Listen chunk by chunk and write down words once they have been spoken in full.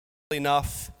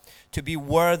enough to be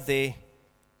worthy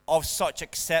of such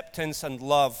acceptance and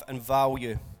love and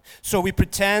value. So we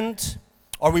pretend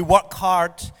or we work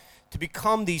hard to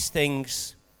become these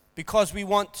things because we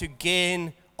want to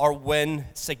gain or win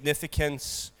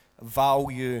significance,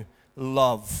 value,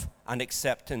 love, and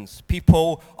acceptance.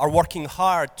 People are working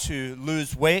hard to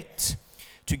lose weight,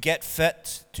 to get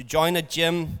fit, to join a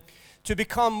gym, to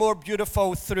become more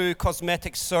beautiful through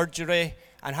cosmetic surgery,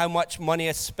 and how much money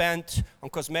is spent on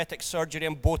cosmetic surgery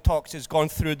and Botox has gone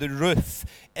through the roof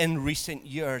in recent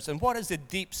years. And what is the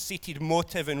deep-seated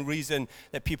motive and reason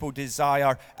that people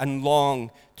desire and long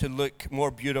to look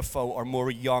more beautiful or more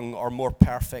young or more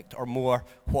perfect or more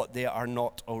what they are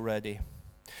not already?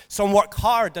 Some work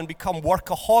hard and become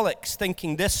workaholics,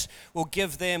 thinking this will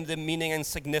give them the meaning and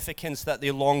significance that they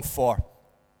long for,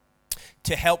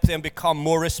 to help them become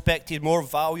more respected, more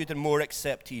valued, and more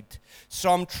accepted.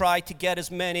 Some try to get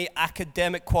as many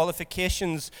academic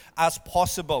qualifications as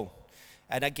possible.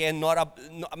 And again,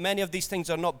 many of these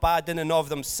things are not bad in and of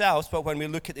themselves, but when we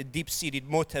look at the deep-seated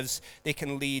motives, they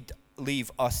can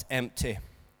leave us empty.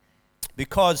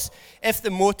 Because if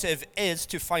the motive is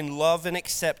to find love and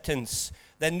acceptance,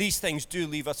 then these things do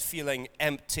leave us feeling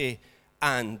empty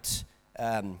and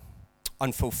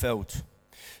unfulfilled.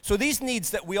 So these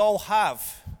needs that we all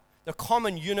have, they're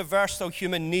common universal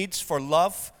human needs for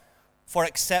love, for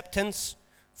acceptance,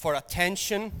 for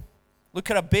attention.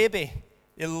 Look at a baby.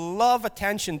 They love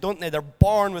attention, don't they? They're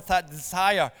born with that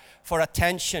desire for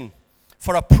attention,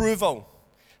 for approval,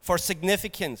 for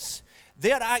significance.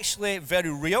 They're actually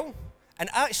very real, and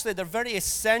actually they're very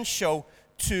essential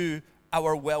to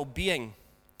our well-being.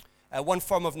 One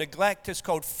form of neglect is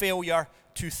called failure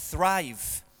to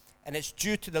thrive. And it's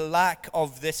due to the lack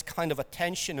of this kind of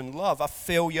attention and love, a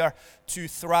failure to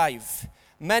thrive.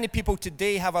 Many people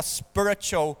today have a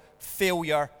spiritual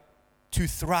failure to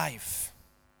thrive.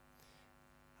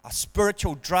 A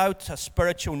spiritual drought, a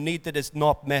spiritual need that is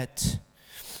not met.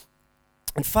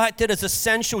 In fact, it is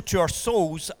essential to our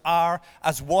souls are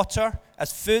as water,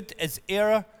 as food, as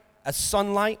air, as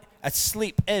sunlight, as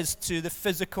sleep is to the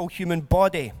physical human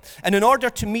body. And in order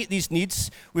to meet these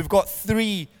needs, we've got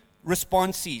three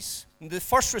responses. The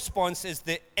first response is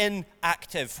the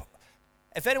inactive.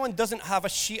 If anyone doesn't have a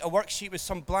worksheet with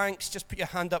some blanks, just put your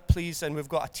hand up, please, and we've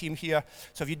got a team here.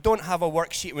 So if you don't have a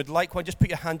worksheet and would like one, just put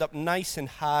your hand up nice and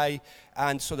high.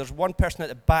 And so there's one person at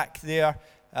the back there,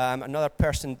 another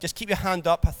person. Just keep your hand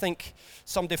up. I think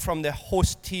somebody from the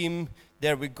host team,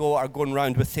 there we go, are going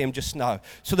round with him just now.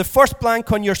 So the first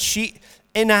blank on your sheet,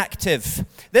 inactive.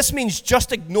 This means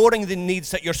just ignoring the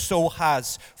needs that your soul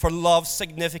has for love,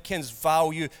 significance,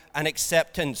 value, and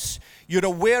acceptance. You're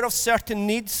aware of certain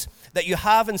needs that you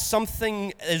have and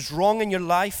something is wrong in your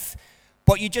life,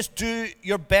 but you just do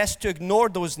your best to ignore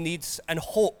those needs and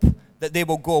hope that they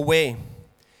will go away.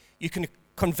 You can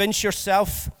convince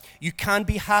yourself you can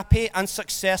be happy and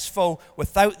successful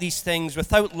without these things,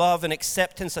 without love and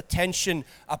acceptance, attention,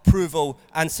 approval,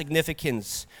 and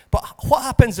significance. But what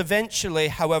happens eventually,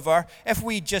 however, if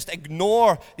we just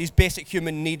ignore these basic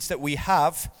human needs that we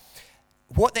have,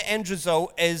 what the end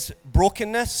result is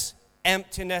brokenness,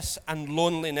 emptiness, and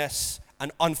loneliness,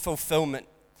 and unfulfillment.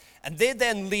 And they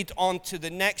then lead on to the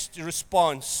next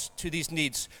response to these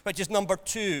needs, which is number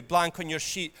 2, blank on your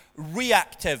sheet,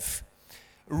 reactive.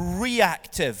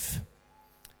 Reactive.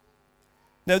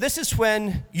 Now, this is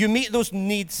when you meet those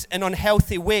needs in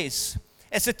unhealthy ways.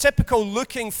 It's a typical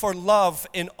looking for love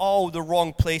in all the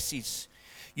wrong places.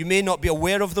 You may not be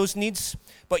aware of those needs,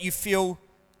 but you feel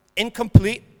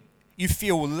incomplete, you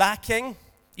feel lacking.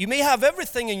 You may have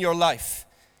everything in your life.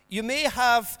 You may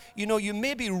have, you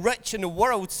may be rich in the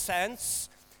world sense,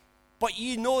 but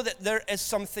you know that there is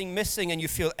something missing and you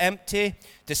feel empty,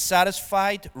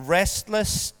 dissatisfied,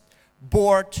 restless,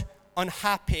 bored,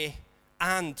 unhappy,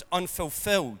 and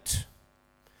unfulfilled.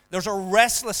 There's a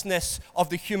restlessness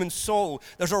of the human soul.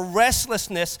 There's a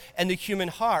restlessness in the human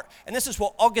heart. And this is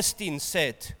what Augustine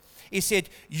said. He said,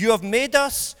 "You have made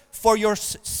us for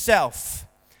yourself,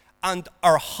 and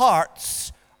our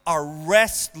hearts are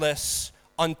restless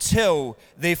until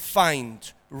they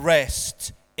find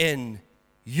rest in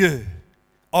you."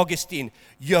 Augustine,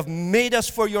 you have made us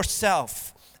for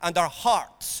yourself, and our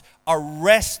hearts are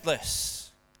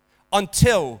restless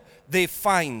until they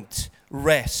find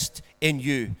rest in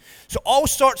you. So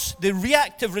the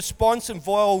reactive response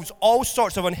involves all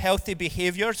sorts of unhealthy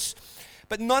behaviors,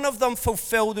 but none of them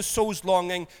fulfill the soul's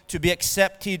longing to be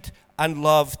accepted and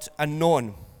loved and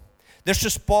known. This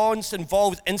response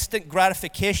involves instant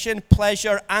gratification,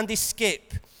 pleasure, and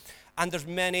escape, and there's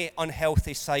many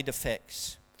unhealthy side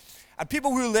effects. And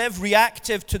people who live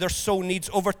reactive to their soul needs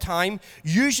over time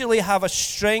usually have a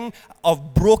string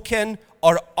of broken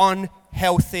or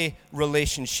unhealthy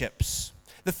relationships.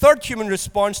 The third human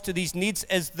response to these needs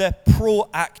is the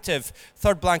proactive.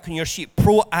 Third blank on your sheet,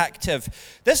 proactive.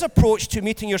 This approach to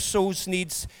meeting your soul's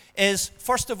needs is,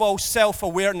 first of all,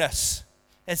 self-awareness.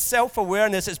 It's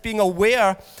self-awareness. It's being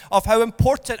aware of how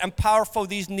important and powerful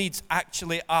these needs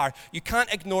actually are. You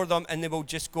can't ignore them and they will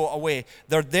just go away.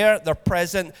 They're there, they're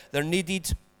present, they're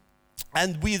needed.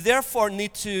 And we therefore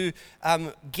need to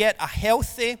get a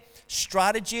healthy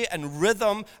strategy and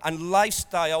rhythm and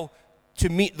lifestyle to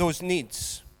meet those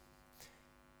needs.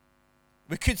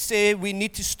 We could say we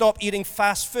need to stop eating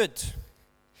fast food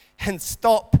and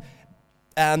stop,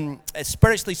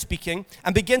 spiritually speaking,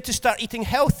 and begin to start eating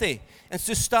healthy and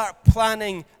to start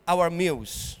planning our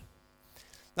meals.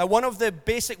 Now, one of the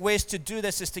basic ways to do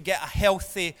this is to get a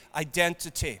healthy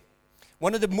identity.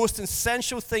 One of the most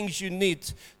essential things you need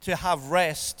to have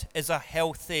rest is a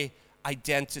healthy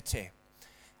identity.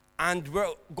 And we're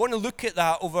going to look at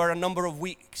that over a number of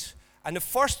weeks. And the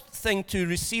first thing to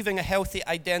receiving a healthy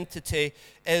identity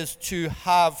is to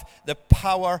have the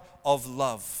power of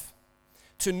love.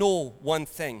 To know one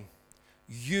thing: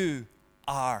 you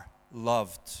are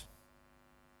loved.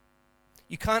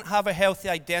 You can't have a healthy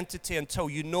identity until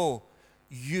you know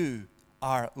you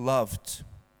are loved.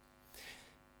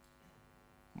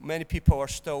 Many people are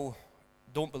still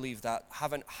don't believe that,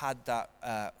 haven't had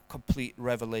that complete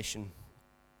revelation.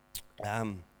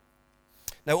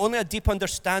 Now, only a deep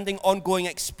understanding, ongoing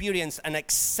experience, and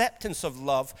acceptance of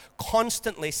love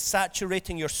constantly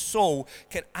saturating your soul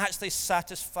can actually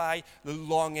satisfy the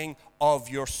longing of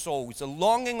your souls. The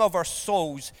longing of our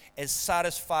souls is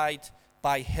satisfied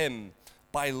by Him,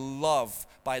 by love,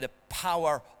 by the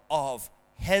power of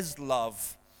His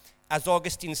love. As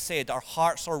Augustine said, our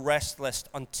hearts are restless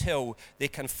until they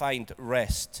can find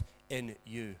rest in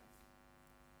you.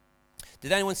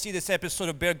 Did anyone see this episode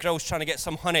of Bear Grylls trying to get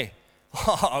some honey?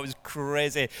 Oh, it was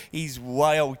crazy. He's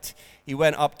wild. He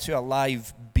went up to a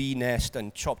live bee nest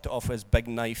and chopped it off with his big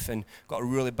knife and got a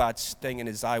really bad sting, and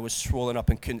his eye was swollen up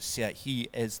and couldn't see it. He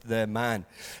is the man.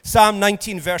 Psalm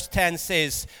 19 verse 10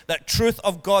 says that truth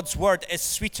of God's word is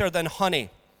sweeter than honey.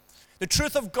 The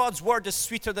truth of God's word is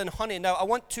sweeter than honey. Now, I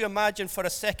want to imagine for a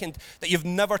second that you've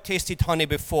never tasted honey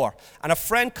before. And a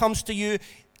friend comes to you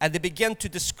and they begin to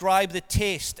describe the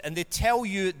taste and they tell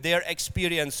you their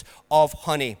experience of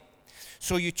honey.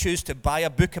 So you choose to buy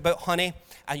a book about honey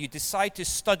and you decide to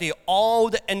study all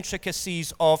the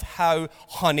intricacies of how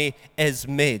honey is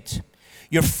made.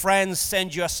 Your friends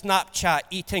send you a Snapchat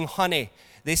eating honey.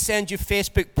 They send you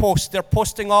Facebook posts. They're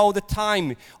posting all the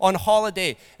time on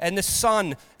holiday in the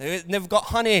sun. They've got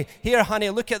honey. Here, honey,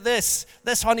 look at this.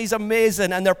 This honey's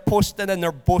amazing. And they're posting and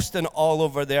they're boasting all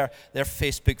over their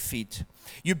Facebook feed.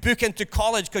 You book into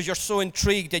college because you're so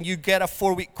intrigued and you get a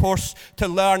 4-week course to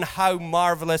learn how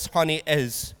marvelous honey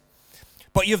is.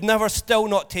 But you've never still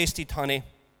not tasted honey.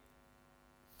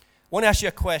 I want to ask you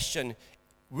a question.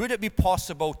 Would it be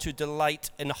possible to delight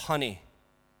in honey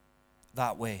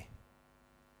that way?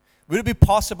 Would it be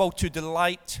possible to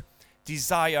delight,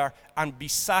 desire, and be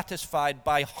satisfied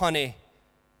by honey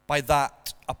by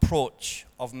that approach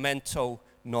of mental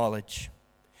knowledge?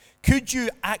 Could you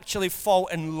actually fall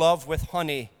in love with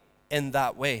honey in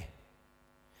that way?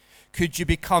 Could you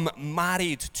become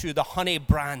married to the honey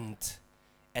brand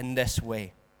in this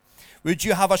way? Would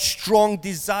you have a strong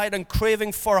desire and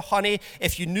craving for honey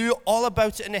if you knew all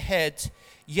about it in the head,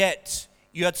 yet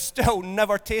you had still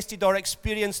never tasted or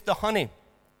experienced the honey?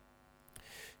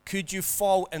 Could you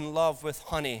fall in love with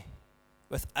honey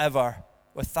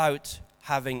without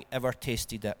having ever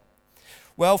tasted it?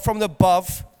 Well, from the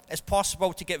above, it's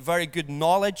possible to get very good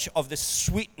knowledge of the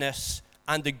sweetness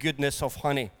and the goodness of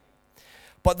honey.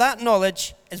 But that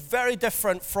knowledge is very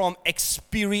different from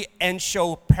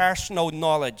experiential, personal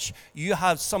knowledge. You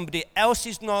have somebody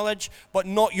else's knowledge, but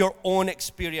not your own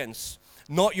experience,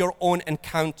 not your own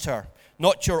encounter,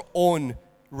 not your own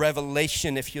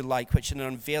revelation, if you like, which is an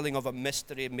unveiling of a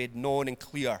mystery made known and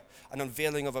clear, an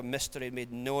unveiling of a mystery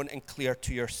made known and clear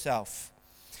to yourself.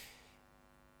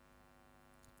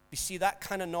 You see, that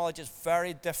kind of knowledge is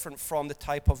very different from the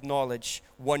type of knowledge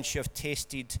once you have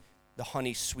tasted the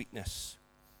honey's sweetness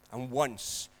and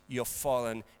once you have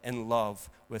fallen in love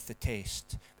with the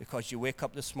taste. Because you wake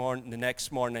up the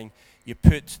next morning, you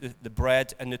put the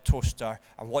bread in the toaster,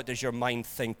 and what does your mind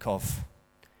think of?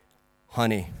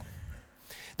 Honey.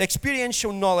 The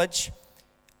experiential knowledge,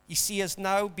 you see, has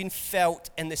now been felt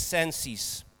in the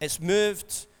senses. It's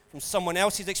moved from someone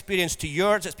else's experience to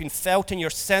yours. It's been felt in your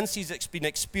senses. It's been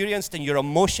experienced in your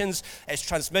emotions. It's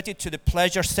transmitted to the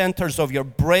pleasure centers of your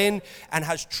brain and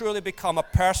has truly become a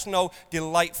personal,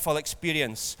 delightful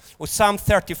experience. Well, Psalm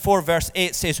 34 verse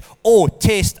 8 says, "Oh,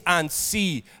 taste and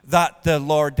see that the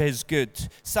Lord is good."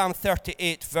 Psalm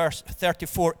 38 verse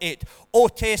 34, 8. "Oh,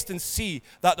 taste and see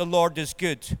that the Lord is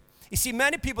good." You see,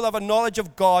 many people have a knowledge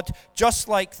of God just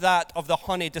like that of the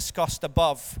honey discussed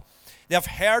above. They have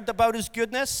heard about his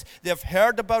goodness. They have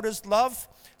heard about his love.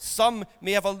 Some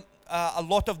may have a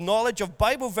lot of knowledge of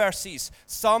Bible verses.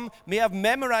 Some may have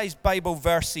memorized Bible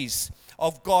verses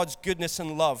of God's goodness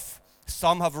and love.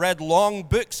 Some have read long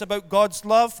books about God's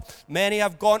love. Many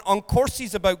have gone on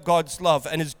courses about God's love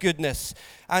and his goodness.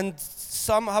 And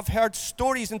some have heard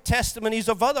stories and testimonies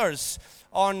of others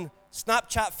on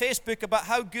Snapchat, Facebook about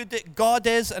how good God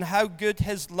is and how good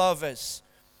his love is.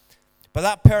 But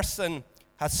that person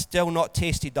has still not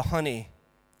tasted the honey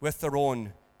with their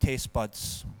own taste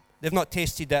buds. They've not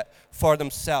tasted it for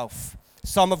themselves.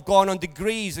 Some have gone on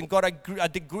degrees and got a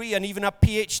degree and even a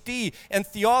PhD in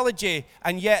theology,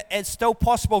 and yet it's still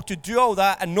possible to do all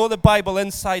that and know the Bible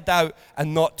inside out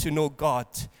and not to know God.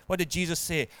 What did Jesus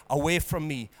say? "Away from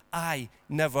me, I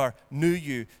never knew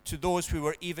you," to those who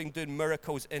were even doing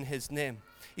miracles in his name.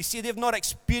 You see, they've not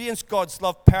experienced God's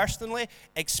love personally,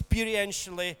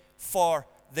 experientially for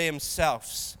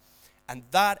themselves. And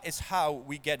that is how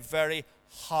we get very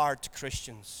hard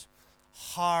Christians.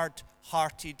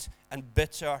 Hard-hearted and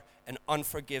bitter and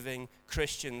unforgiving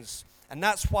Christians. And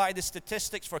that's why the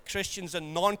statistics for Christians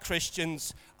and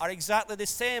non-Christians are exactly the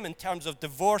same in terms of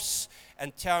divorce,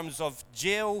 in terms of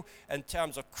jail, in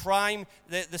terms of crime.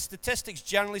 The statistics,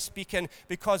 generally speaking,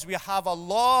 because we have a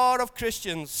lot of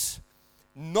Christians,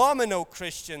 nominal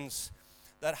Christians,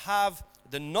 that have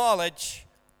the knowledge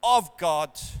of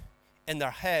God in their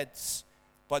heads,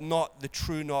 but not the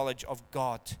true knowledge of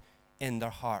God in their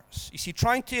hearts. You see,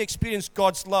 trying to experience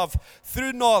God's love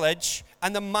through knowledge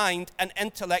and the mind and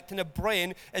intellect and the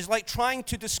brain is like trying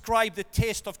to describe the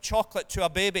taste of chocolate to a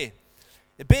baby.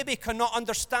 The baby cannot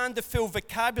understand the full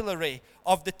vocabulary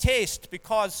of the taste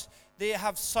because they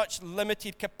have such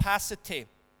limited capacity.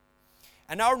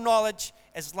 And our knowledge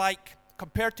is like,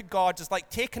 compared to God's, is like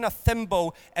taking a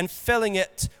thimble and filling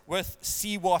it with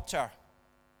seawater.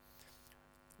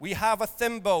 We have a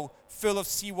thimble full of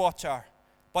seawater,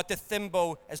 but the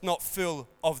thimble is not full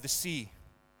of the sea.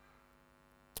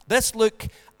 Let's look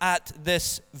at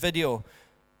this video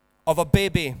of a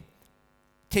baby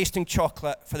tasting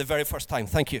chocolate for the very first time.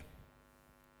 Thank you.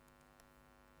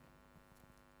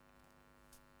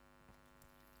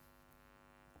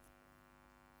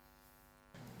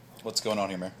 What's going on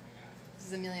here, Mary? This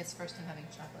is Amelia's first time having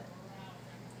chocolate.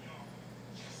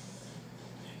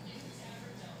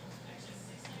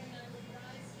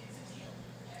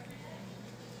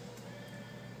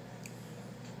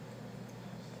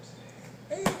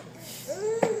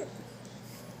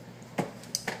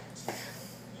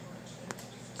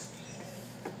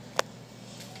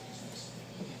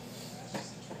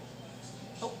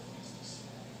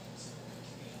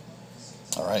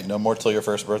 All right, no more till your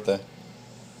first birthday.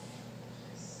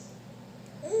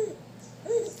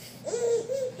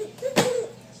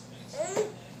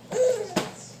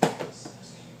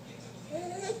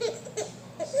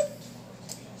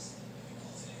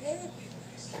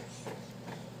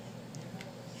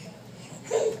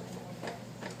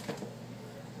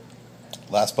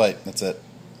 Last bite, that's it.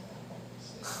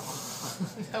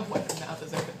 No wonder mouth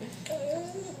is open.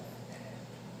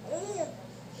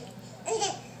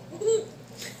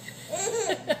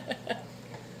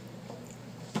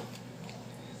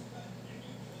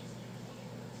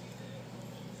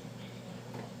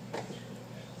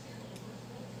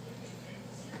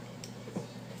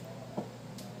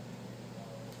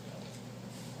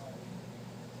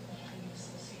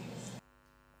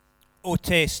 Oh,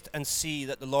 taste and see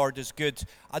that the Lord is good.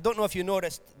 I don't know if you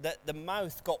noticed that the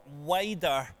mouth got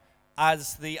wider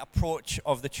as the approach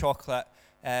of the chocolate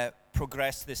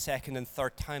progressed the second and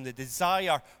third time. The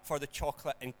desire for the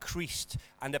chocolate increased,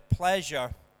 and the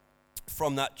pleasure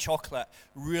from that chocolate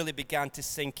really began to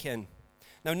sink in.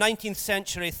 Now, 19th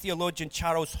century theologian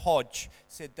Charles Hodge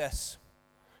said this.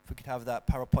 If we could have that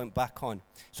PowerPoint back on.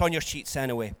 It's on your sheets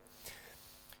anyway.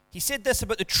 He said this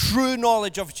about the true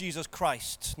knowledge of Jesus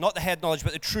Christ, not the head knowledge,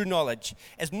 but the true knowledge,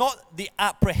 is not the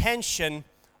apprehension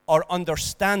or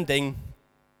understanding.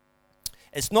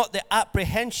 It's not the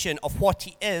apprehension of what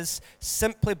he is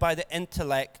simply by the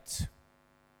intellect,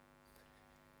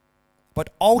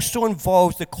 but also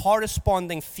involves the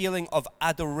corresponding feeling of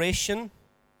adoration,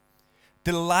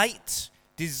 delight,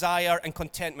 desire, and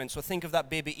contentment. So think of that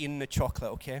baby eating the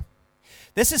chocolate, okay?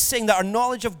 This is saying that our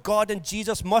knowledge of God and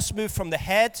Jesus must move from the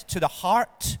head to the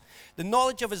heart. The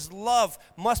knowledge of his love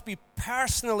must be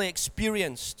personally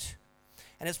experienced.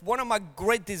 And it's one of my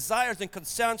great desires and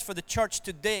concerns for the church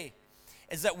today,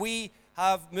 is that we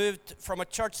have moved from a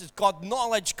church that's got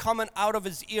knowledge coming out of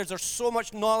his ears. There's so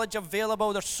much knowledge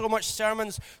available. There's so much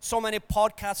sermons, so many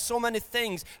podcasts, so many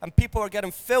things. And people are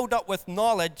getting filled up with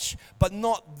knowledge, but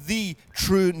not the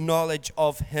true knowledge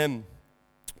of him.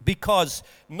 Because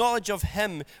knowledge of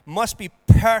him must be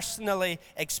personally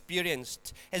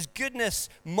experienced. His goodness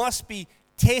must be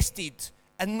tasted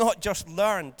and not just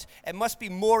learned. It must be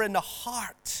more in the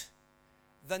heart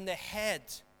than the head.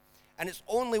 And it's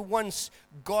only once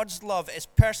God's love is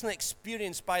personally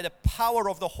experienced by the power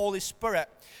of the Holy Spirit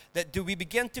that do we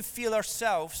begin to feel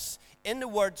ourselves, in the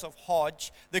words of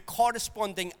Hodge, the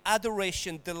corresponding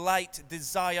adoration, delight,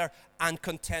 desire, and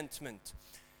contentment.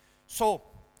 So,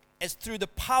 it's through the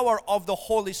power of the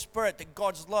Holy Spirit that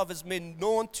God's love is made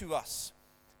known to us,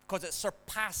 because it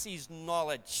surpasses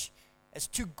knowledge. It's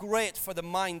too great for the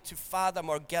mind to fathom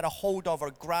or get a hold of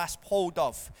or grasp hold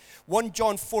of. 1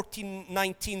 John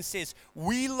 14:19 says,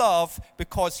 we love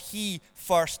because he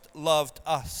first loved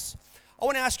us. I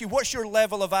want to ask you, what's your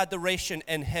level of adoration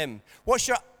in him? What's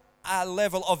your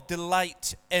level of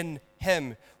delight in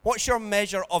him? What's your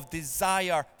measure of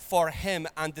desire for him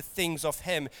and the things of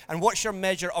him? And what's your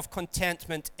measure of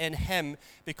contentment in him?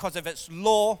 Because if it's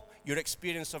low, your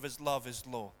experience of his love is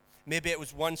low. Maybe it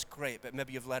was once great, but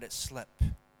maybe you've let it slip.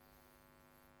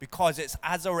 Because it's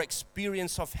as our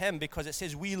experience of him, because it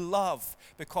says we love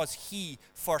because he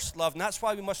first loved. And that's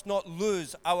why we must not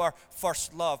lose our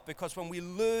first love. Because when we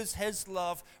lose his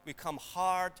love, we become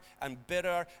hard and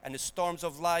bitter in the storms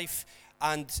of life.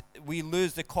 And we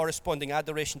lose the corresponding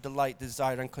adoration, delight,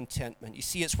 desire, and contentment. You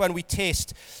see, it's when we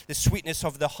taste the sweetness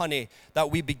of the honey that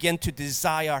we begin to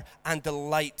desire and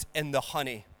delight in the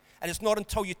honey. And it's not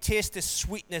until you taste the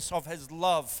sweetness of his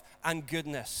love and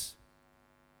goodness.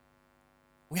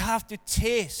 We have to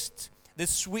taste the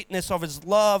sweetness of his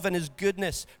love and his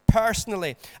goodness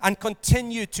personally, and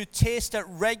continue to taste it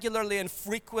regularly and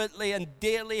frequently and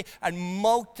daily and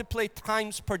multiple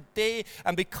times per day,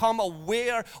 and become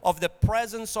aware of the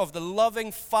presence of the loving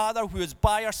Father who is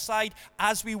by our side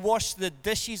as we wash the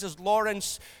dishes, as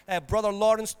Brother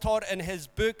Lawrence taught in his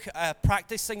book,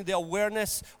 Practicing the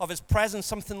Awareness of His Presence,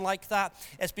 something like that.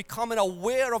 It's becoming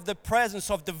aware of the presence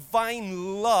of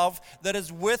divine love that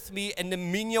is with me in the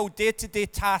menial day-to-day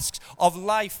tasks of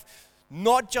life.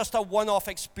 Not just a one-off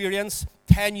experience.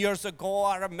 10 years ago,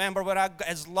 I remember when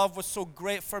his love was so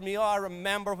great for me. I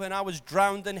remember when I was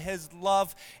drowned in his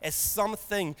love. It's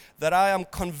something that I am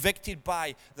convicted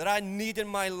by, that I need in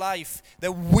my life,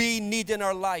 that we need in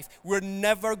our life. We're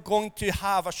never going to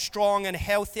have a strong and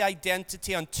healthy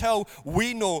identity until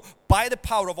we know by the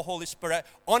power of the Holy Spirit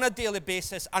on a daily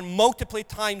basis and multiple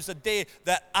times a day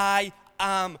that I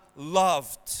am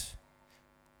loved.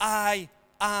 I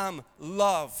am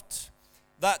loved.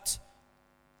 That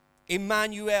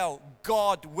Emmanuel,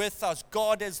 God with us.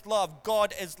 God is love.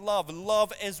 God is love.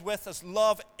 Love is with us.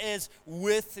 Love is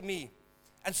with me.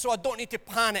 And so I don't need to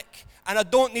panic and I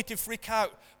don't need to freak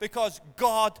out, because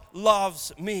God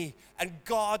loves me and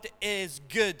God is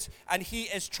good and he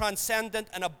is transcendent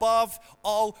and above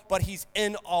all, but he's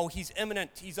in all. He's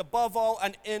immanent. He's above all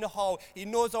and in all. He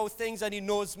knows all things and he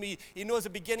knows me. He knows the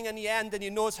beginning and the end, and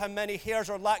he knows how many hairs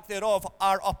or lack thereof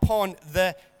are upon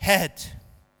the head.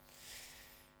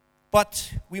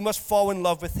 But we must fall in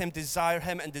love with him, desire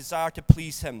him, and desire to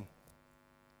please him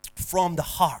from the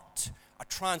heart. A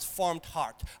transformed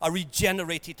heart, a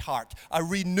regenerated heart, a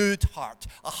renewed heart,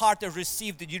 a heart that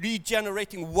received the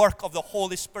regenerating work of the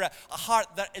Holy Spirit, a heart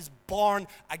that is born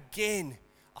again,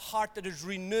 a heart that is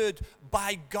renewed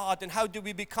by God. And how do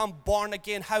we become born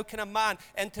again? How can a man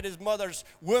enter his mother's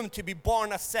womb to be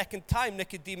born a second time?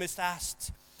 Nicodemus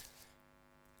asked.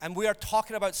 And we are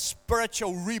talking about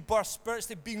spiritual rebirth,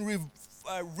 spiritually being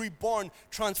reborn,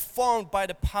 transformed by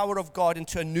the power of God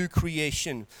into a new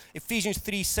creation. Ephesians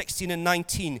 3:16 and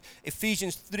 19.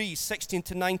 Ephesians 3:16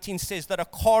 to 19 says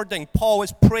that Paul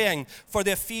is praying for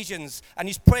the Ephesians, and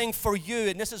he's praying for you,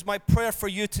 and this is my prayer for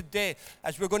you today,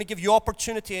 as we're going to give you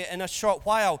opportunity in a short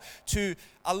while to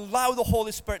allow the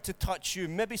Holy Spirit to touch you.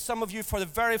 Maybe some of you for the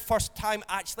very first time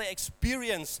actually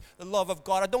experience the love of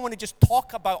God. I don't want to just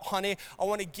talk about honey. I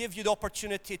want to give you the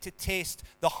opportunity to taste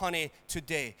the honey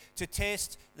today, to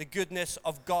taste the goodness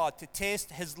of God, to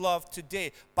taste his love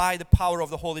today by the power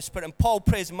of the Holy Spirit. And Paul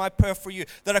prays in my prayer for you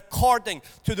that according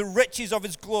to the riches of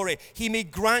his glory, he may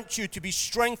grant you to be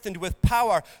strengthened with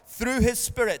power through his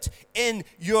Spirit in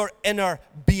your inner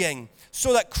being,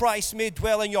 so that Christ may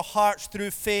dwell in your hearts through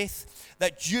faith, that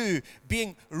that you,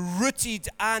 being rooted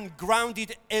and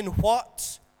grounded in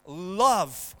what?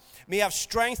 Love, may have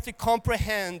strength to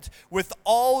comprehend with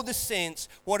all the saints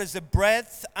what is the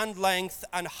breadth and length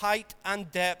and height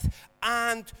and depth,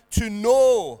 and to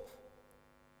know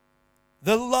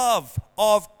the love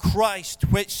of Christ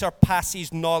which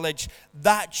surpasses knowledge,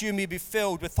 that you may be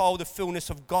filled with all the fullness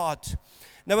of God.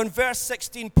 Now in verse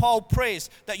 16, Paul prays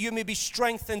that you may be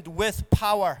strengthened with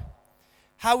power.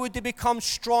 How would they become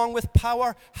strong with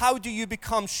power? How do you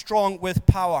become strong with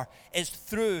power? It's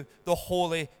through the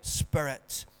Holy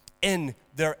Spirit in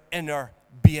their inner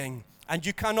being. And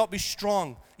you cannot be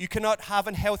strong. You cannot have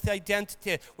a healthy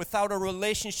identity without a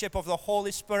relationship of the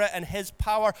Holy Spirit and His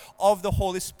power of the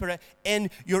Holy Spirit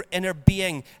in your inner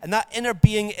being. And that inner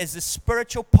being is the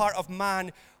spiritual part of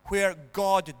man where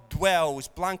God dwells.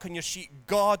 Blank on your sheet.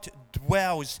 God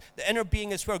dwells. The inner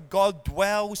being is where God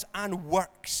dwells and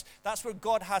works. That's where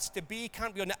God has to be. He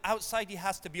can't be on the outside. He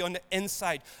has to be on the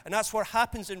inside. And that's what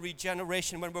happens in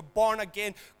regeneration. When we're born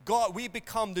again, we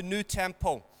become the new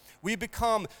temple. We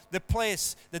become the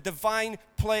place, the divine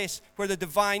place where the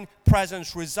divine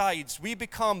presence resides. We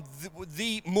become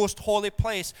the most holy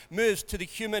place, moves to the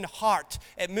human heart.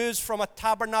 It moves from a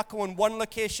tabernacle in one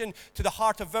location to the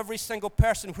heart of every single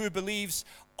person who believes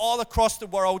all across the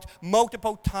world,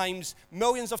 multiple times,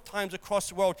 millions of times across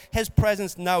the world. His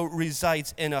presence now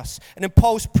resides in us. And in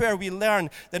Paul's prayer, we learn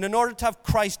that in order to have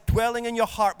Christ dwelling in your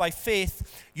heart by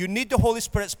faith, you need the Holy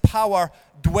Spirit's power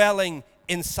dwelling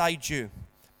inside you.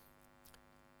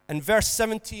 In verse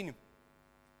 17,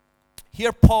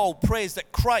 here Paul prays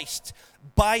that Christ,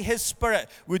 by His Spirit,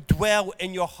 would dwell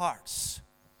in your hearts.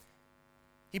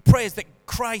 He prays that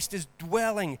Christ is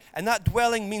dwelling, and that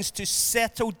dwelling means to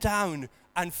settle down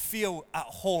and feel at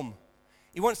home.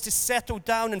 He wants to settle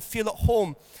down and feel at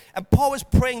home. And Paul is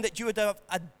praying that you would have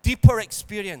a deeper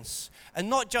experience and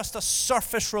not just a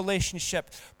surface relationship.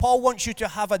 Paul wants you to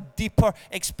have a deeper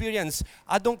experience.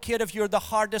 I don't care if you're the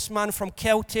hardest man from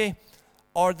Kelty,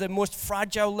 or the most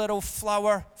fragile little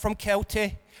flower from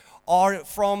Kelty, or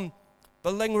from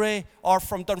Ballingray, or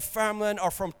from Dunfermline,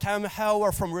 or from Townhill,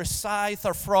 or from Rosyth,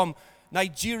 or from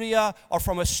Nigeria, or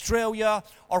from Australia,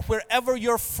 or wherever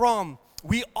you're from.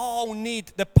 We all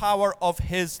need the power of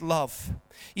His love.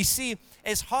 You see,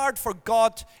 it's hard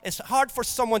for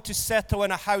someone to settle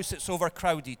in a house that's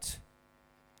overcrowded.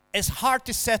 It's hard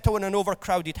to settle in an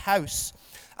overcrowded house.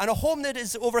 And a home that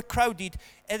is overcrowded,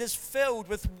 it is filled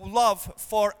with love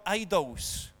for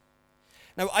idols.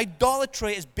 Now,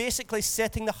 idolatry is basically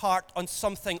setting the heart on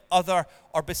something other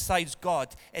or besides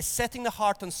God. It's setting the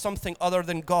heart on something other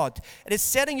than God. It is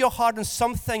setting your heart on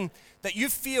something that you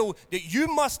feel that you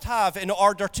must have in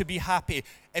order to be happy.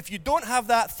 If you don't have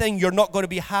that thing, you're not going to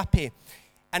be happy.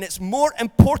 And it's more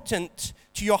important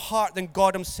to your heart than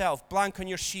God Himself. Blank on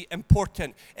your sheet,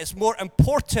 important. It's more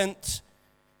important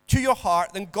to your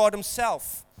heart than God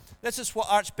Himself. This is what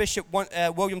Archbishop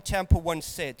William Temple once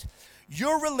said.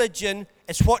 Your religion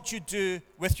is what you do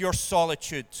with your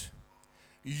solitude.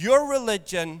 Your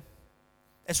religion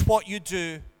is what you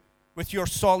do with your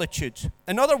solitude.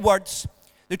 In other words,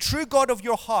 the true God of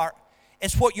your heart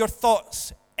is what your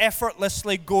thoughts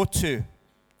effortlessly go to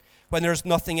when there's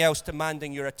nothing else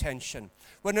demanding your attention.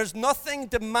 When there's nothing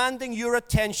demanding your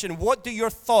attention, what do your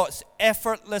thoughts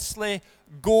effortlessly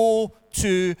go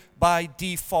to by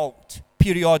default,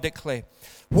 periodically?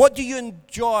 What do you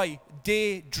enjoy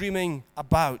daydreaming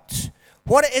about?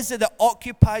 What is it that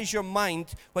occupies your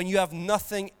mind when you have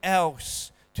nothing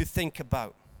else to think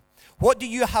about? What do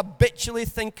you habitually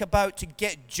think about to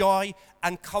get joy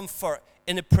and comfort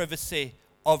in the privacy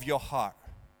of your heart?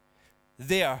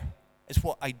 There is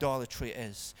what idolatry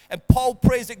is. And Paul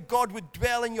prays that God would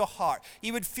dwell in your heart.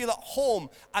 He would feel at home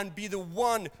and be the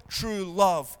one true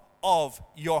love of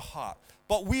your heart.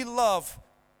 But we love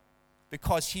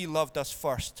because He loved us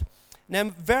first. Now,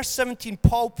 in verse 17,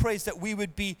 Paul prays that we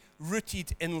would be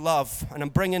rooted in love.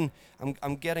 And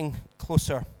I'm getting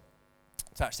closer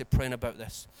to actually praying about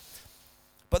this.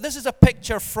 But this is a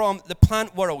picture from the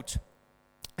plant world.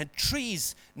 And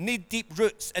trees need deep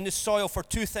roots in the soil for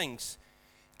two things.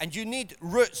 And you need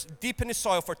roots deep in the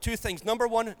soil for two things. Number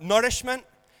one, nourishment.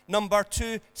 Number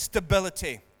two,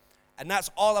 stability. And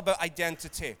that's all about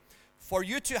identity. For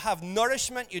you to have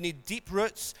nourishment, you need deep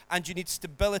roots, and you need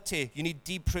stability. You need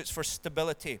deep roots for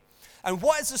stability. And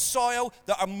what is the soil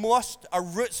that our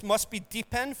roots must be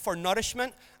deep in for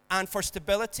nourishment and for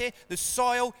stability? The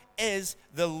soil is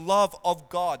the love of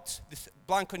God. This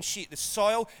blank on sheet. The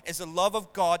soil is the love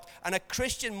of God, and a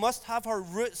Christian must have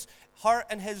her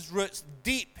and his roots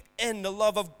deep in the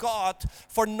love of God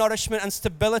for nourishment and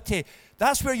stability.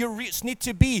 That's where your roots need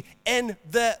to be, in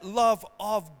the love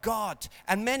of God.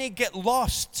 And many get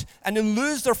lost and they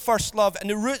lose their first love, and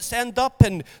the roots end up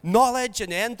in knowledge,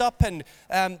 and they end up in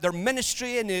their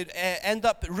ministry, and they end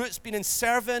up roots being in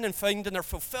serving and finding their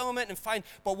fulfillment.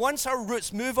 But once our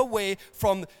roots move away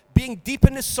from being deep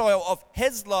in the soil of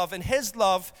His love, and His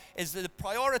love is the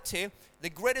priority, the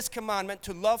greatest commandment,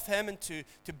 to love Him and to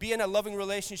be in a loving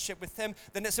relationship with Him,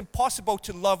 then it's impossible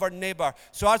to love our neighbor.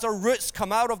 So as our roots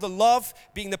come out of the love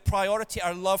being the priority,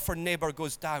 our love for neighbor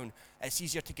goes down. It's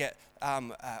easier to get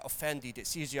offended.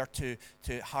 It's easier to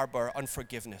harbor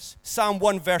unforgiveness. Psalm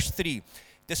 1 verse 3,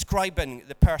 describing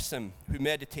the person who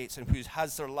meditates and who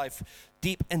has their life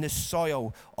deep in the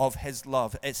soil of His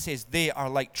love. It says, they are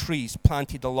like trees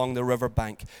planted along the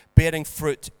riverbank, bearing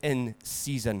fruit in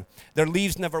season. Their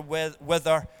leaves never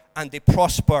wither, and they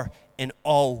prosper in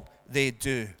all they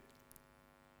do.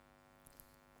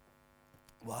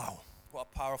 Wow, what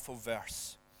a powerful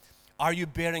verse. Are you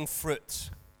bearing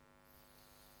fruit?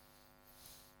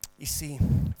 You see,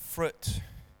 fruit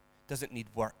doesn't need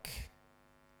work.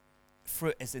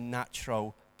 Fruit is a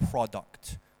natural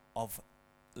product of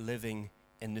living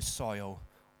in the soil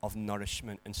of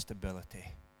nourishment and stability.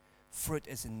 Fruit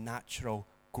is a natural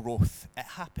growth. It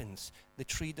happens. The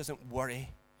tree doesn't worry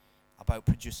about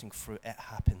producing fruit. It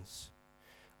happens.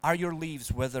 Are your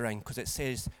leaves withering? Because it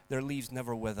says their leaves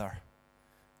never wither.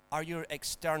 Are your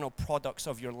external products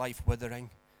of your life withering,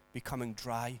 becoming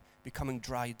dry, becoming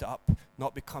dried up,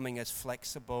 not becoming as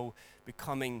flexible,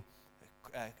 becoming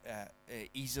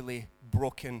easily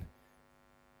broken,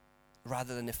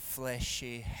 rather than the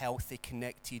fleshy, healthy,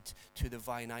 connected to the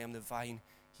vine? I am the vine.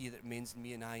 He that remains in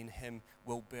me and I in him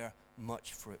will bear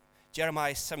much fruit.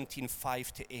 Jeremiah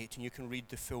 17:5-8, and you can read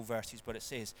the full verses, but it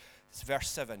says, it's verse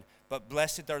 7, but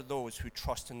blessed are those who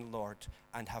trust in the Lord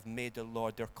and have made the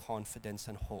Lord their confidence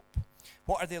and hope.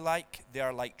 What are they like? They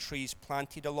are like trees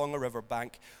planted along a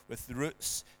riverbank with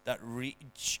roots that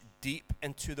reach deep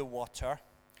into the water.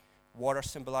 Water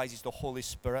symbolizes the Holy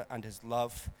Spirit and His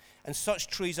love. And such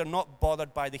trees are not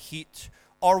bothered by the heat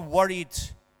or worried.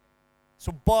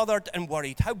 So bothered and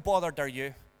worried. How bothered are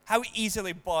you? How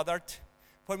easily bothered?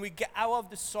 When we get out of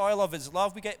the soil of His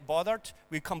love, we get bothered.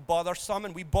 We become bothersome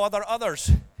and we bother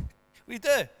others. We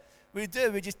do. We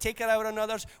do. We just take it out on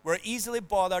others. We're easily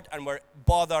bothered and we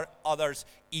bother others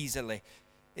easily.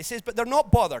 It says, but they're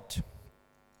not bothered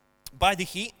by the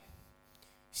heat.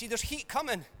 See, there's heat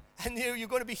coming. And you're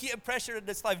going to be heat and pressure in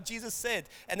this life. Jesus said,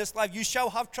 in this life you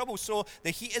shall have trouble. So the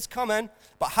heat is coming.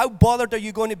 But how bothered are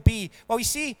you going to be? Well, you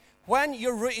see, when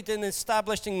you're rooted and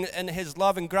established in His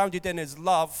love and grounded in His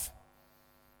love,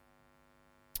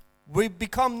 we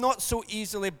become not so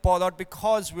easily bothered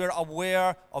because we're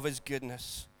aware of His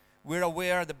goodness. We're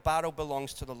aware the battle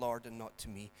belongs to the Lord and not to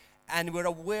me. And we're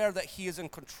aware that He is in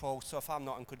control. So if I'm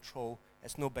not in control,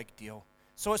 it's no big deal.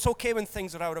 So it's okay when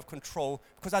things are out of control,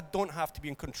 because I don't have to be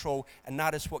in control, and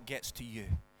that is what gets to you.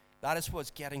 That is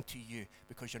what's getting to you,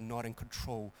 because you're not in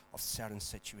control of certain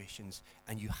situations,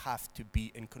 and you have to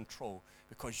be in control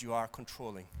because you are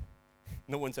controlling.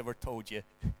 No one's ever told you.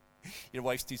 Your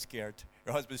wife's too scared.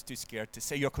 Your husband's too scared to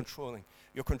say you're controlling.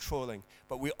 You're controlling.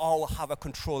 But we all have a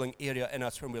controlling area in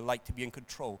us when we like to be in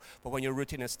control. But when you're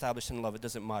rooted and established in love, it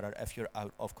doesn't matter if you're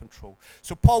out of control.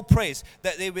 So Paul prays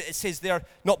that it says they're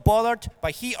not bothered by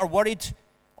heat or worried.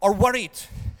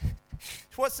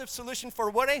 What's the solution for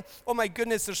worry? Oh my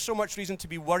goodness, there's so much reason to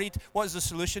be worried. What is the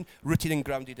solution? Rooted and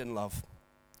grounded in love.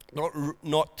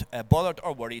 Not bothered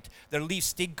or worried. Their leaves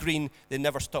stay green. They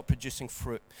never stop producing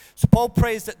fruit. So Paul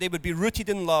prays that they would be rooted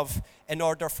in love in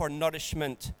order for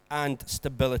nourishment and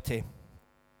stability.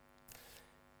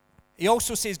 He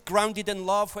also says grounded in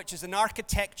love, which is an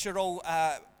architectural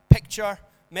picture,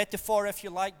 metaphor if you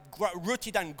like,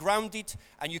 rooted and grounded.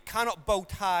 And you cannot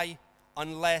build high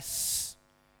unless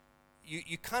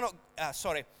you cannot,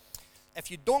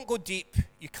 if you don't go deep,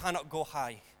 you cannot go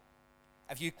high.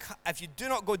 If you do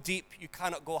not go deep, you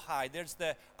cannot go high. There's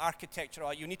the architecture.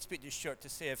 You need to speak to Stuart to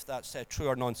say if that's true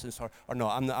or nonsense or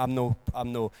not. I'm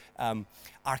no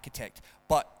architect.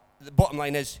 But the bottom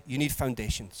line is you need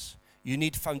foundations. You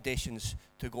need foundations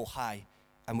to go high.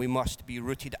 And we must be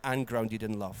rooted and grounded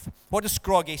in love. What does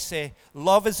Scroggie say?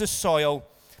 Love is the soil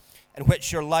in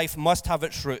which your life must have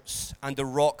its roots, and the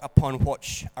rock upon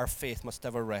which our faith must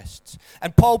ever rest.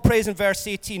 And Paul prays in verse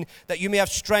 18 that you may have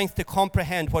strength to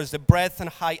comprehend what is the breadth and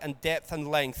height and depth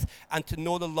and length, and to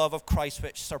know the love of Christ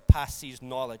which surpasses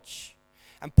knowledge.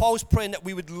 And Paul's praying that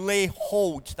we would lay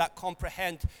hold, that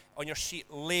comprehend on your sheet,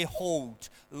 lay hold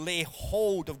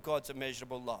of God's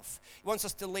immeasurable love. He wants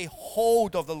us to lay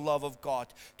hold of the love of God,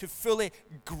 to fully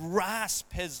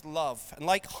grasp His love. And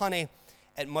like honey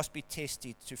it must be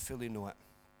tasted to fully know it.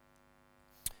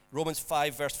 Romans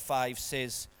 5 verse 5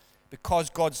 says, because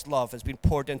God's love has been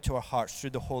poured into our hearts through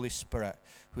the Holy Spirit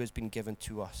who has been given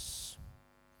to us.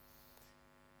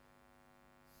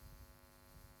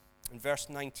 In verse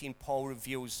 19, Paul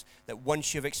reveals that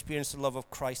once you've experienced the love of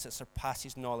Christ that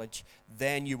surpasses knowledge,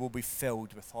 then you will be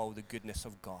filled with all the goodness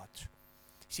of God.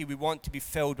 See, we want to be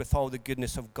filled with all the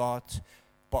goodness of God,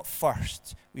 but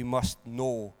first we must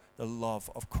know the love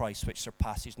of Christ which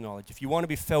surpasses knowledge. If you want to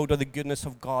be filled with the goodness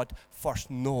of God, first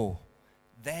know.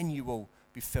 Then you will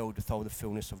be filled with all the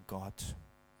fullness of God.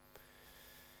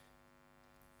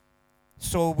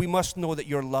 So we must know that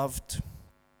you're loved.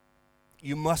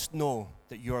 You must know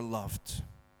that you're loved.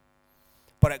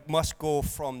 But it must go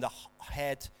from the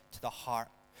head to the heart.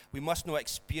 We must know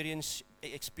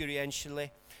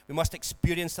experientially. We must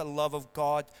experience the love of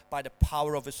God by the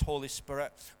power of His Holy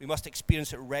Spirit. We must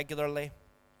experience it regularly.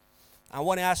 I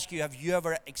want to ask you, have you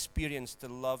ever experienced the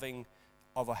loving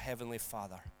of a Heavenly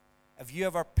Father? Have you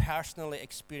ever personally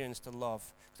experienced the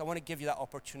love? Because I want to give you that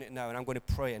opportunity now, and I'm going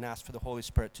to pray and ask for the Holy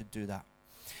Spirit to do that.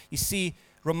 You see,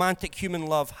 romantic human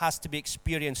love has to be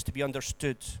experienced to be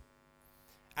understood.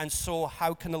 And so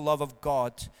how can the love of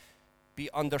God be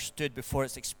understood before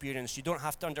it's experienced? You don't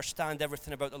have to understand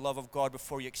everything about the love of God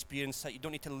before you experience it. You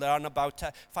don't need to learn about it.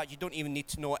 In fact, you don't even need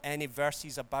to know any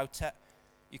verses about it.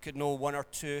 You could know one or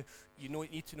two. You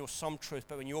need to know some truth.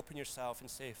 But when you open yourself and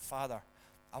say, Father,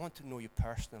 I want to know you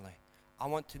personally. I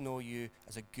want to know you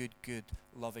as a good,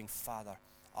 loving Father.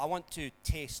 I want to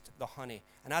taste the honey.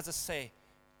 And as I say,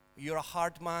 you're a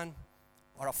hard man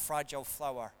or a fragile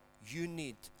flower. You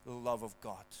need the love of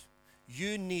God.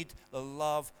 You need the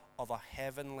love of a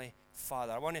Heavenly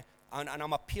Father. And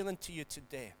I'm appealing to you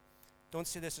today. Don't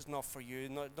say this is not for you.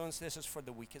 No, don't say this is for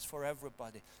the weak. It's for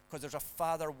everybody. Because there's a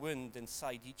father wound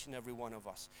inside each and every one of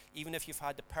us. Even if you've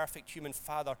had the perfect human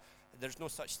father, there's no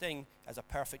such thing as a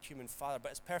perfect human father.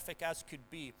 But as perfect as could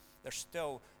be,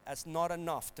 it's not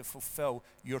enough to fulfill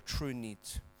your true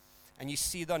needs. And you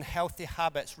see the unhealthy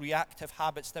habits, reactive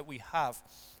habits that we have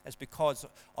is because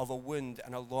of a wound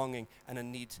and a longing and a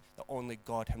need that only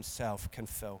God Himself can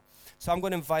fill. So I'm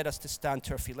going to invite us to stand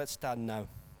to our feet. Let's stand now.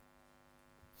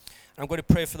 I'm going to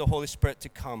pray for the Holy Spirit to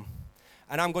come.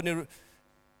 And I'm going to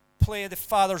play the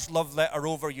Father's love letter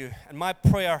over you. And my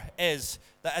prayer is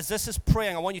that as this is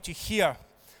praying, I want you to hear.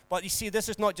 But you see, this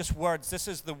is not just words. This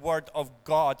is the Word of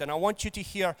God. And I want you to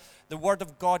hear the Word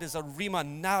of God is a Rhema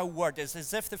now word. It's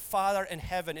as if the Father in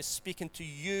heaven is speaking to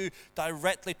you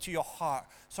directly to your heart.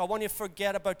 So I want you to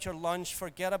forget about your lunch,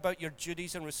 forget about your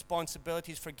duties and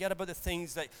responsibilities, forget about the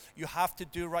things that you have to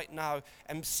do right now,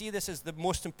 and see this as the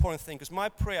most important thing. Because my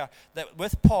prayer that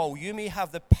with Paul, you may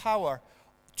have the power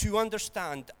to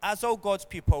understand, as all God's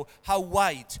people, how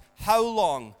wide, how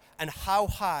long, and how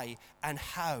high, and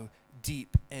how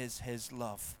deep is His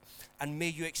love. And may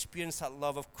you experience that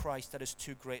love of Christ that is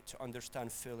too great to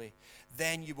understand fully.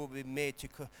 Then you will be made to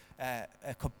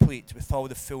complete with all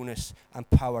the fullness and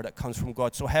power that comes from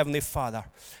God. So Heavenly Father,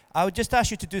 I would just ask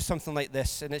you to do something like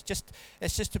this. And it's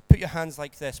just to put your hands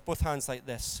like this, both hands like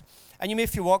this. And you may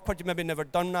feel awkward. You maybe never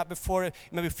done that before. You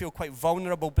maybe feel quite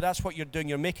vulnerable. But that's what you're doing.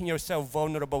 You're making yourself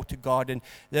vulnerable to God. And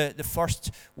the first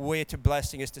way to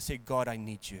blessing is to say, God, I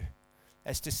need you.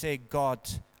 It's to say, God,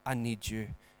 I need you.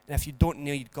 And if you don't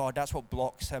need God, that's what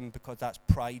blocks Him, because that's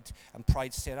pride. And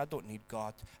pride saying, I don't need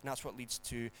God. And that's what leads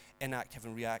to inactive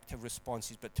and reactive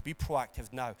responses. But to be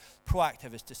proactive now,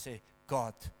 proactive is to say,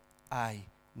 God, I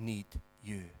need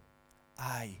you.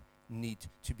 I need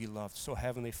to be loved. So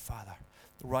Heavenly Father,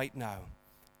 right now,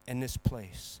 in this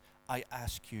place, I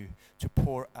ask you to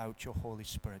pour out your Holy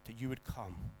Spirit, that you would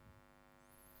come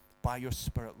by your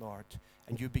Spirit, Lord,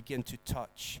 and you begin to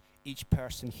touch each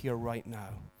person here right now.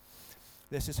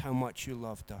 This is how much you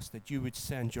loved us, that you would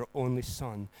send your only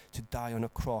Son to die on a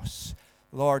cross.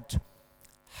 Lord,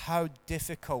 how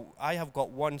difficult. I have got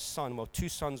one son, well, two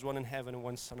sons, one in heaven and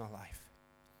one son alive.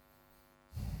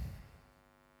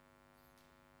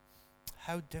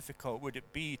 How difficult would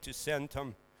it be to send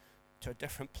him to a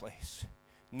different place,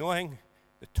 knowing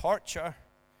the torture,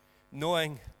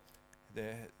 knowing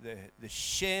the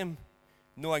shame,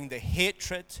 knowing the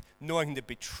hatred, knowing the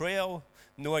betrayal,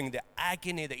 knowing the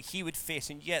agony that he would face.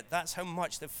 And yet that's how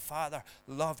much the Father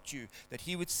loved you, that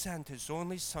He would send His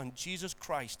only Son, Jesus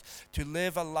Christ, to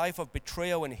live a life of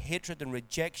betrayal and hatred and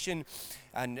rejection.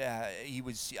 And He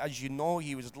was, as you know,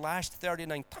 He was lashed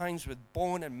 39 times with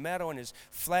bone and marrow, and His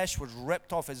flesh was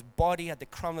ripped off His body, had the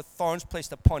crown of thorns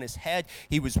placed upon His head.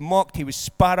 He was mocked, He was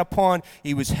spat upon,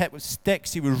 He was hit with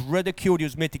sticks, He was ridiculed, He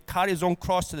was made to carry His own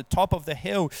cross to the top of the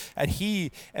hill, and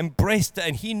He embraced it,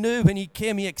 and He knew when He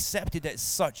came, He accepted it.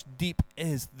 such deep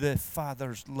is the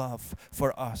Father's love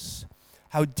for us.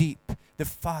 How deep the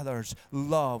Father's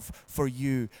love for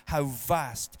you. How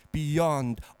vast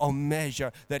beyond all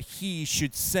measure that he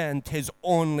should send his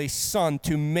only Son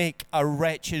to make a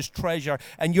wretch his treasure.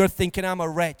 And you're thinking, I'm a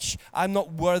wretch. I'm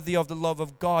not worthy of the love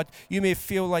of God. You may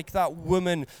feel like that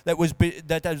woman that was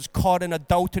caught in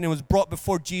adultery and was brought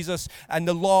before Jesus, and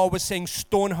the law was saying,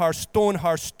 stone her, stone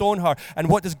her, stone her. And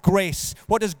what does grace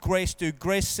do?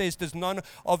 Grace says, did none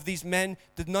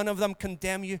of them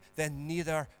condemn you? Then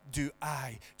neither do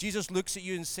I. Jesus looks at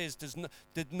you and says,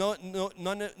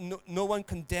 no one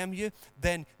condemn you?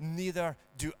 Then neither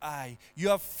do I. You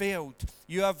have failed.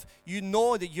 You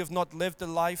know that you've not lived the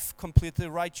life completely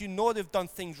right. You know they've done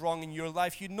things wrong in your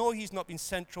life. You know he's not been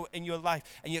central in your life.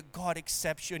 And yet God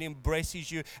accepts you and he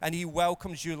embraces you and he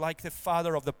welcomes you like the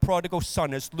father of the prodigal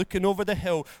son is looking over the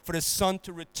hill for his son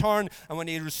to return. And when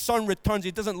his son returns,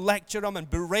 he doesn't lecture him and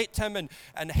berate him and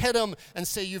hit him and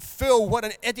say, you fool, what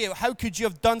an idiot. How could you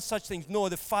have done such things? No,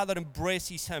 the father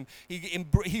embraces him.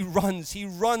 He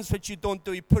runs what you don't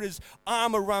do. He put his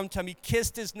arm around him. He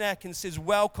kissed his neck and says,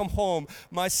 welcome home.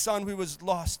 My son who was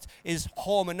lost is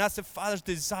home. And that's the Father's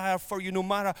desire for you, no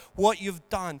matter what you've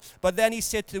done. But then he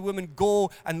said to the woman, go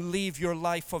and leave your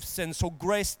life of sin. So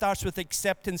grace starts with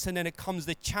acceptance, and then it comes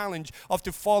the challenge of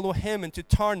to follow him and to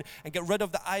turn and get rid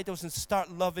of the idols and start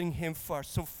loving him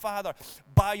first. So Father,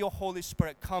 by your Holy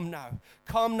Spirit, come now.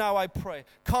 Come now, I pray.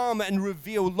 Come and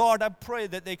reveal. Lord, I pray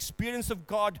that the experience of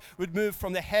God would move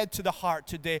from the head to the heart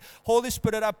today. Holy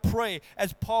Spirit, I pray,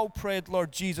 as Paul prayed,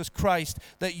 Lord Jesus Christ,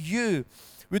 that you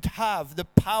would have the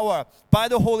power by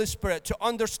the Holy Spirit to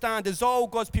understand, as all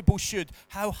God's people should,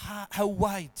 how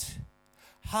wide,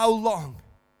 how long,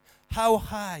 how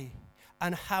high,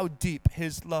 and how deep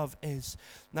his love is.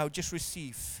 Now just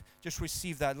receive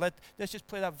that. Let's just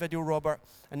play that video, Robert,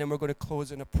 and then we're going to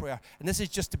close in a prayer. And this is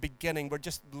just the beginning. We're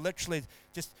just literally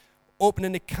just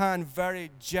opening the can very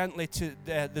gently to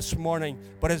this morning,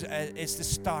 but it's the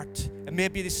start. It may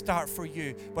be the start for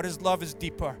you, but his love is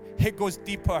deeper. It goes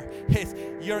deeper.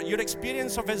 Your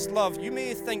experience of his love, you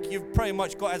may think you've pretty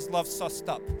much got his love sussed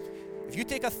up. If you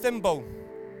take a thimble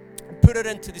and put it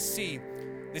into the sea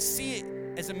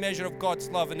is a measure of God's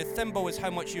love, and the thimble is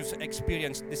how much you've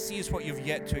experienced. The sea is what you've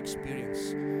yet to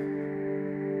experience.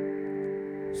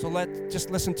 So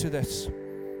just listen to this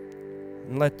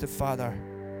and let the Father.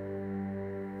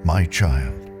 My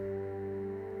child,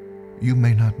 you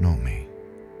may not know me,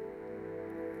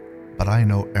 but I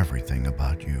know everything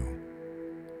about you.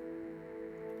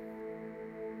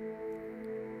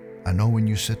 I know when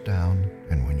you sit down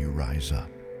and when you rise up.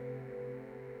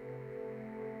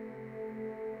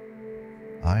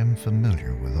 I am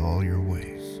familiar with all your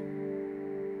ways.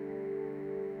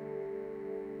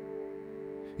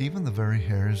 Even the very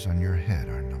hairs on your head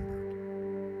are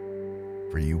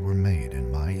numbered, for you were made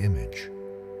in my image.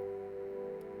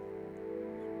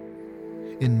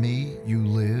 In me you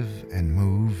live and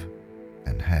move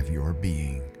and have your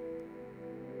being,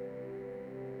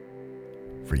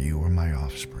 for you are my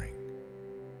offspring.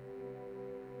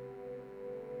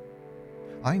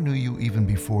 I knew you even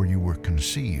before you were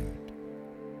conceived.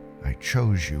 I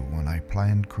chose you when I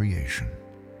planned creation.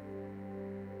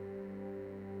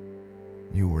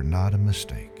 You were not a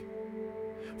mistake,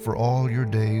 for all your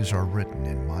days are written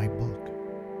in my book.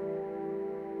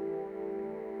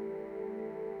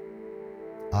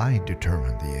 I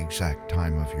determined the exact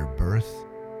time of your birth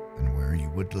and where you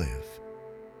would live.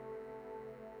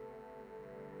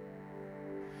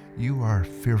 You are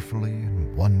fearfully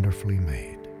and wonderfully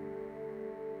made.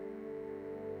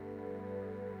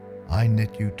 I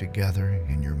knit you together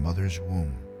in your mother's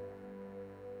womb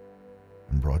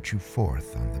and brought you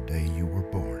forth on the day you were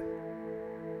born.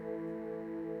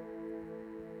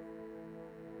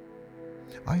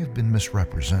 I have been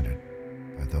misrepresented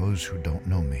by those who don't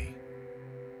know me.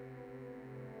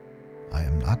 I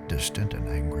am not distant and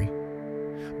angry,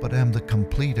 but am the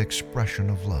complete expression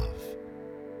of love.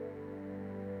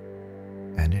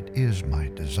 And it is my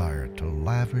desire to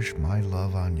lavish my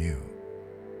love on you,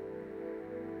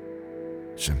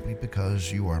 simply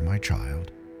because you are my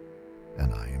child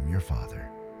and I am your father.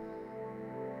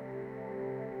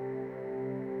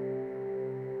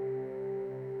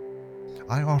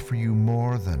 I offer you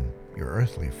more than your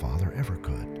earthly father ever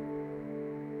could,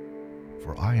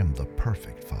 for I am the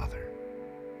perfect father.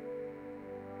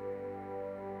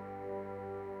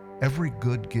 Every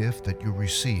good gift that you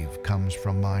receive comes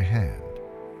from my hand,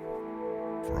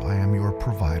 for I am your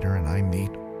provider and I meet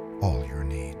all your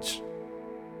needs.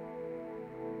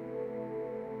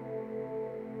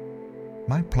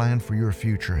 My plan for your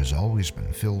future has always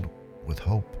been filled with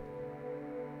hope.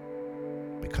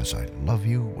 because I love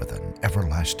you with an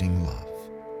everlasting love.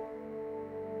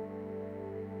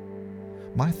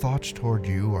 My thoughts toward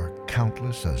you are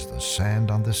countless as the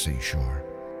sand on the seashore,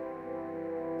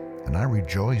 and I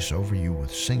rejoice over you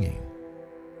with singing.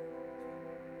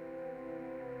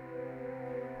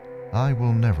 I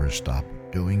will never stop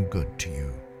doing good to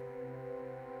you,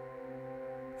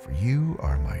 for you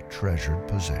are my treasured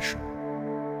possession.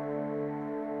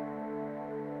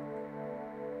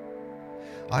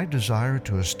 I desire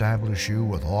to establish you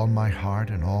with all my heart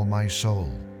and all my soul,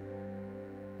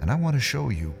 and I want to show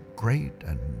you great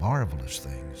and marvelous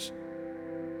things.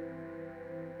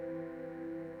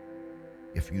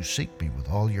 If you seek me with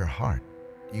all your heart,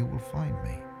 you will find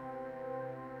me.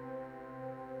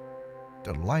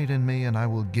 Delight in me, and I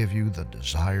will give you the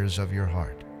desires of your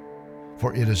heart,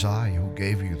 for it is I who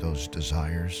gave you those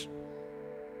desires.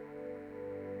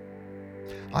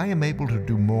 I am able to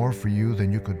do more for you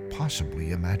than you could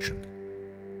possibly imagine,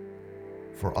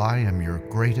 for I am your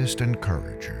greatest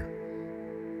encourager.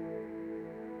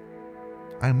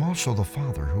 I am also the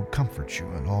Father who comforts you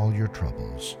in all your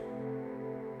troubles.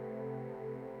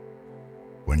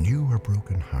 When you are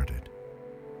brokenhearted,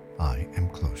 I am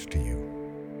close to you.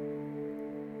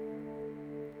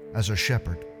 As a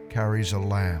shepherd carries a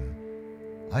lamb,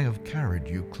 I have carried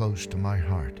you close to my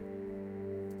heart.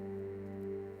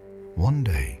 One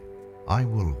day, I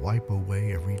will wipe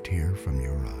away every tear from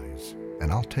your eyes,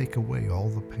 and I'll take away all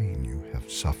the pain you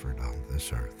have suffered on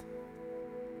this earth.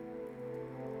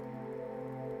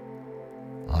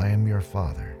 I am your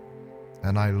Father,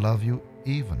 and I love you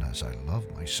even as I love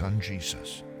my Son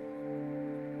Jesus.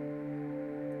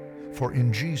 For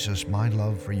in Jesus my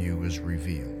love for you is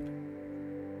revealed.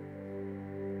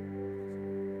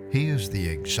 He is the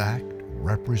exact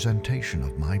representation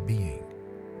of my being.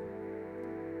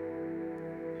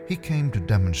 He came to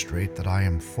demonstrate that I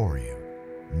am for you,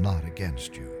 not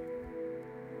against you,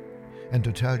 and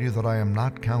to tell you that I am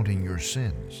not counting your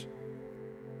sins.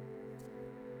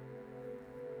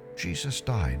 Jesus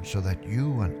died so that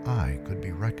you and I could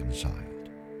be reconciled.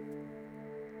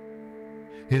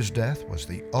 His death was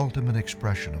the ultimate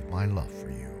expression of my love for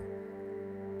you.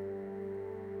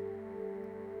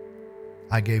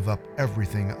 I gave up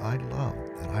everything I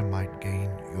loved that I might gain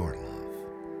your love.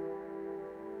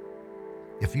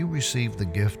 If you receive the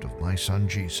gift of my Son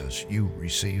Jesus, you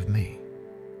receive me,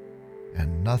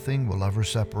 and nothing will ever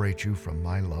separate you from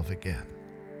my love again.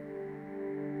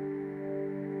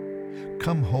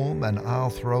 Come home and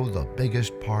I'll throw the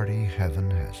biggest party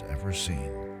heaven has ever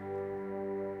seen.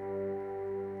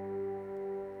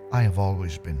 I have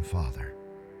always been Father,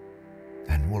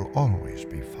 and will always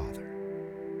be Father.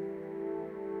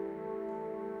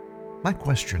 My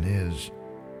question is,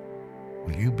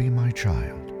 will you be my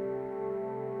child?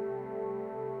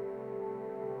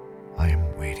 I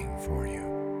am waiting for you.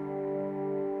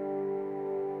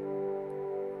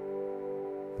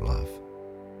 Love,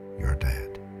 your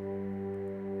dad,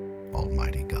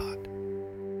 Almighty God.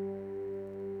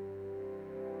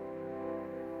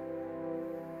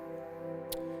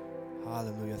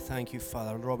 Hallelujah. Thank you,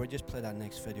 Father. Robert, just play that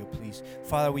next video, please.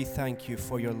 Father, we thank you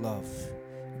for your love.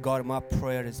 God, my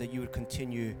prayer is that you would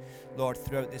continue, Lord,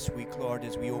 throughout this week, Lord,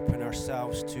 as we open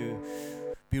ourselves to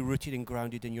be rooted and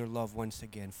grounded in your love once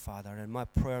again, Father. And my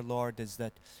prayer, Lord, is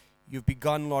that you've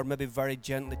begun, Lord, maybe very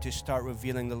gently to start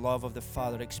revealing the love of the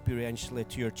Father experientially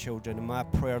to your children. And my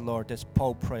prayer, Lord, as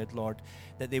Paul prayed, Lord,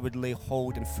 that they would lay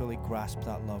hold and fully grasp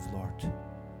that love, Lord.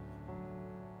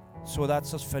 So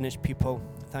that's us finished, people.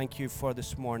 Thank you for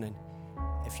this morning.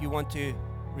 If you want to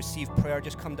receive prayer,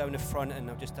 just come down the front, and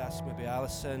I'll just ask maybe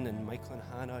Alison and Michael and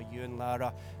Hannah, you and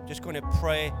Lara, just going to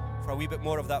pray for a wee bit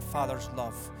more of that Father's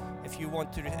love. If you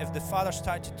want to, if the Father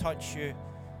starts to touch you,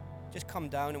 just come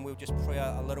down and we'll just pray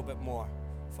a little bit more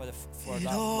for that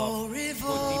love to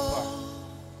go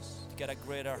deeper, to get a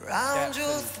greater depth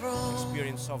and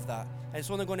experience of that. And it's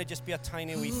only going to just be a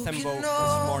tiny wee thimble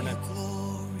this morning,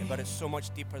 but it's so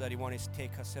much deeper that He wants to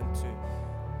take us into.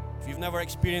 If you've never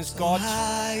experienced God,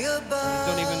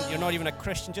 you're not even a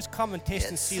Christian, just come and taste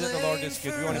and see that the Lord is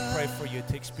good. We want to pray for you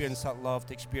to experience that love,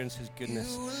 to experience His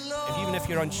goodness. And even if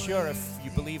you're unsure if you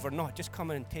believe or not, just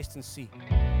come in and taste and see.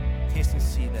 Taste and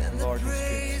see that the Lord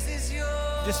is good.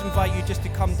 Just invite you just to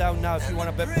come down now if you want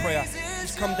a bit of prayer.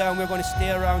 Just come down. We're going to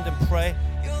stay around and pray.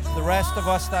 The rest of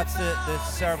us, that's the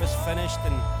service finished,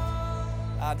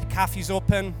 and the cafe's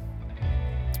open.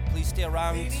 Please stay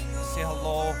around, say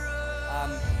hello.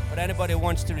 But anybody who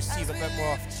wants to receive a bit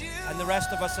more, and the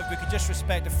rest of us, if we could just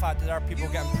respect the fact that there are people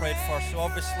getting prayed for. So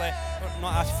obviously,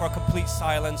 not ask for complete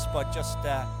silence, but just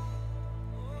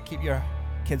keep your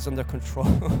kids under control.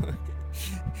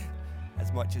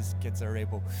 as much as kids are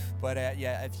able. But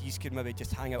yeah, if you could maybe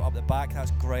just hang out up the back,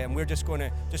 that's great. And we're just going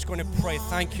to pray.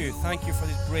 Thank you for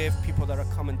these brave people that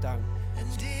are coming down.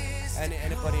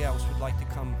 Anybody else would like to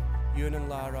come? Ewan and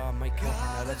Lara, Michael,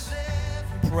 let's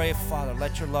pray. Father,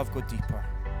 let your love go deeper.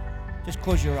 Just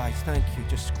close your eyes. Thank you.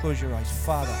 Just close your eyes.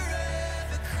 Father,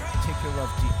 take your love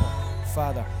deeper.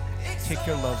 Father, take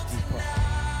your love deeper.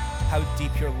 How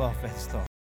deep your love is, Lord.